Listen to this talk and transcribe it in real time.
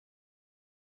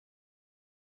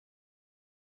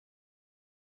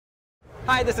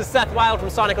Hi, this is Seth Wild from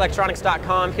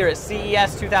SonicElectronix.com here at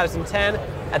CES 2010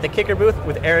 at the KIGKER booth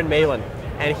with Aaron Malin.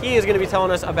 And he is going to be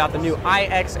telling us about the new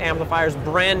IX amplifiers,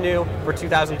 brand new for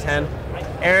 2010.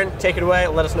 Aaron, take it away.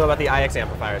 Let us know about the IX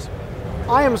amplifiers.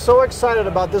 I am so excited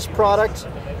about this product.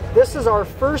 This is our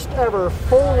first ever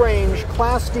full-range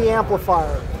Class D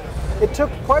amplifier. It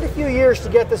took quite a few years to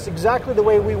get this exactly the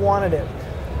way we wanted it.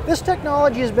 This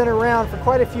technology has been around for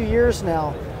quite a few years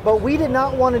now, but we did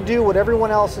not want to do what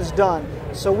everyone else has done.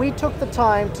 So we took the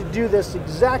time to do this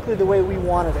exactly the way we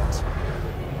wanted it.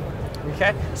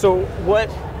 Okay, so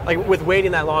with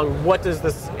waiting that long, what does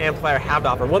this amplifier have to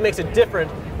offer? What makes it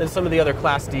different than some of the other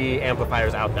Class D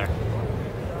amplifiers out there?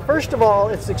 First of all,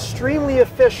 it's extremely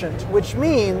efficient, which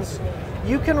means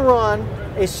you can run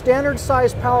a standard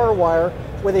size power wire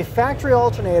with a factory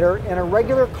alternator and a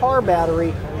regular car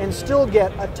battery and still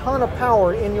get a ton of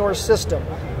power in your system.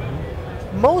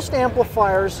 Most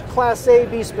amplifiers, Class A,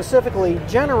 B specifically,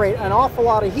 generate an awful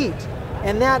lot of heat,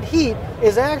 and that heat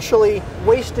is actually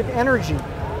wasted energy.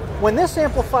 When this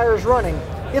amplifier is running,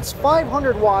 it's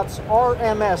 500 watts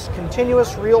RMS,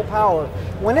 continuous real power.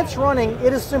 When it's running,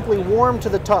 it is simply warm to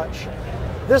the touch.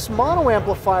 This mono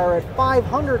amplifier at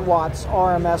 500 watts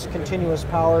RMS continuous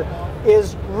power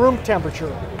is room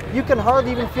temperature. You can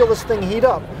hardly even feel this thing heat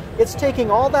up. It's taking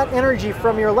all that energy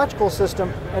from your electrical system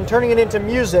and turning it into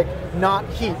music, not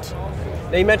heat.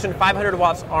 Now you mentioned 500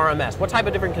 watts RMS. What type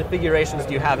of different configurations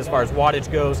do you have as far as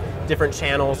wattage goes, different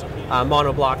channels,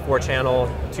 monoblock, 4-channel,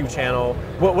 2-channel?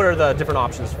 What are the different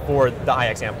options for the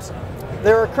IX amps?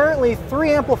 There are currently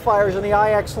 3 amplifiers in the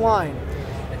IX line.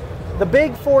 The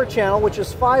big 4-channel, which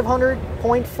is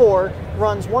 500.4,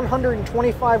 runs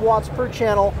 125 watts per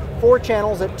channel, 4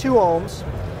 channels at 2 ohms.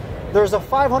 There's a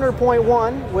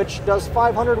 500.1, which does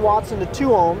 500 watts into 2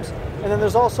 ohms. And then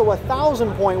there's also a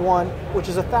 1000.1, which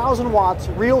is 1000 watts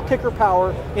real KIGKER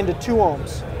power into 2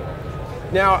 ohms.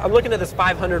 Now, I'm looking at this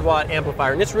 500 watt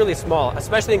amplifier, and it's really small,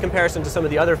 especially in comparison to some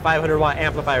of the other 500 watt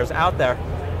amplifiers out there.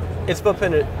 Its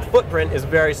footprint is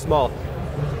very small.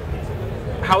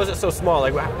 How is it so small?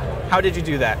 How did you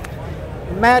do that?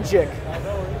 Magic.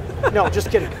 No, just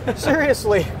kidding.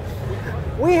 Seriously.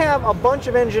 We have a bunch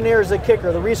of engineers at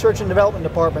KIGKER, the Research and Development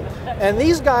Department, and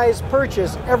these guys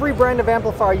purchase every brand of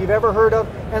amplifier you've ever heard of,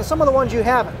 and some of the ones you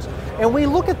haven't. And we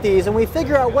look at these and we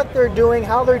figure out what they're doing,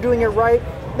 how they're doing it right,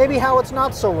 maybe how it's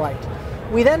not so right.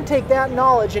 We then take that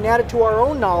knowledge and add it to our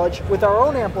own knowledge with our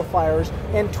own amplifiers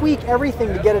and tweak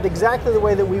everything to get it exactly the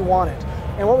way that we want it.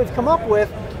 And what we've come up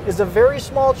with is a very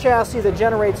small chassis that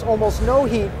generates almost no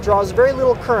heat, draws very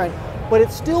little current, but it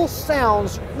still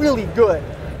sounds really good.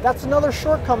 That's another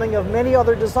shortcoming of many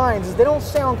other designs, is they don't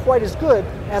sound quite as good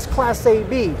as Class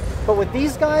A/B. But with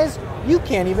these guys, you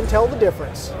can't even tell the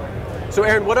difference. So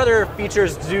Aaron, what other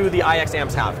features do the IX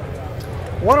amps have?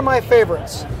 One of my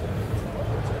favorites.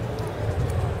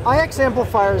 IX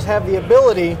amplifiers have the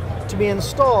ability to be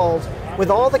installed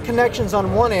with all the connections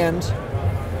on one end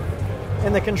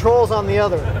and the controls on the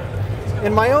other.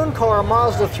 In my own car, a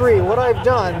Mazda 3, what I've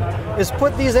done is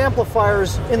put these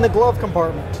amplifiers in the glove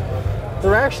compartment.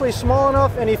 They're actually small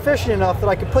enough and efficient enough that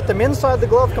I could put them inside the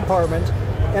glove compartment,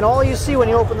 and all you see when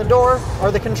you open the door are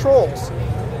the controls.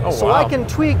 Oh, so wow. I can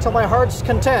tweak to my heart's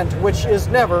content, which is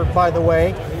never, by the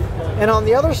way. And on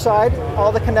the other side,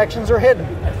 all the connections are hidden.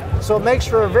 So it makes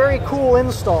for a very cool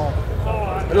install.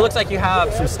 And it looks like you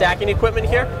have some stacking equipment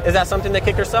here. Is that something that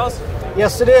KIGKER sells?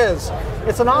 Yes, it is.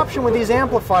 It's an option with these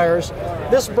amplifiers.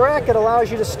 This bracket allows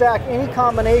you to stack any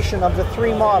combination of the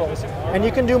 3 models, and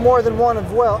you can do more than one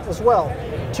as well.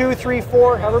 2, 3,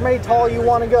 4, however many tall you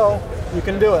want to go, you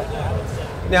can do it.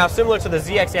 Now, similar to the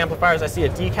ZX amplifiers, I see a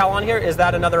decal on here. Is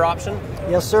that another option?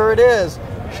 Yes, sir, it is.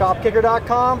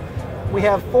 ShopKicker.com. We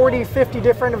have 40, 50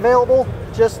 different available,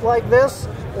 just like this,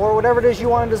 or whatever it is you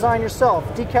want to design yourself.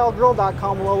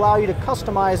 DecalGrill.com will allow you to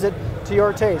customize it to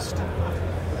your taste.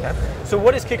 Okay. So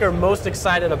what is KIGKER most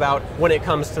excited about when it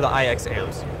comes to the IX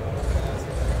amps?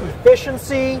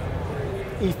 Efficiency,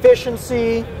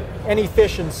 efficiency, and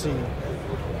efficiency.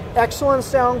 Excellent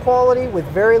sound quality with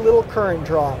very little current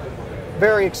draw.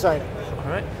 Very exciting.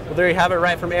 All right. Well, there you have it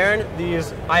right from Aaron.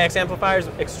 These IX amplifiers,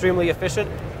 extremely efficient.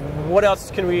 What else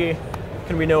can we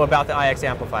know about the IX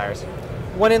amplifiers?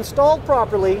 When installed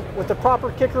properly with the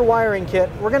proper KIGKER wiring kit,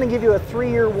 we're going to give you a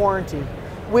 3-year warranty.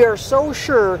 We are so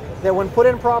sure that when put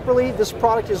in properly, this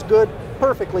product is good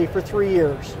perfectly for 3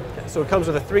 years. Okay, so it comes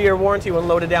with a 3-year warranty when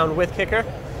loaded down with KIGKER.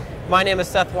 My name is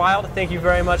Seth Wild. Thank you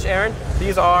very much, Aaron.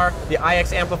 These are the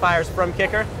IX amplifiers from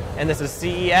KIGKER, and this is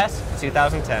CES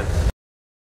 2010.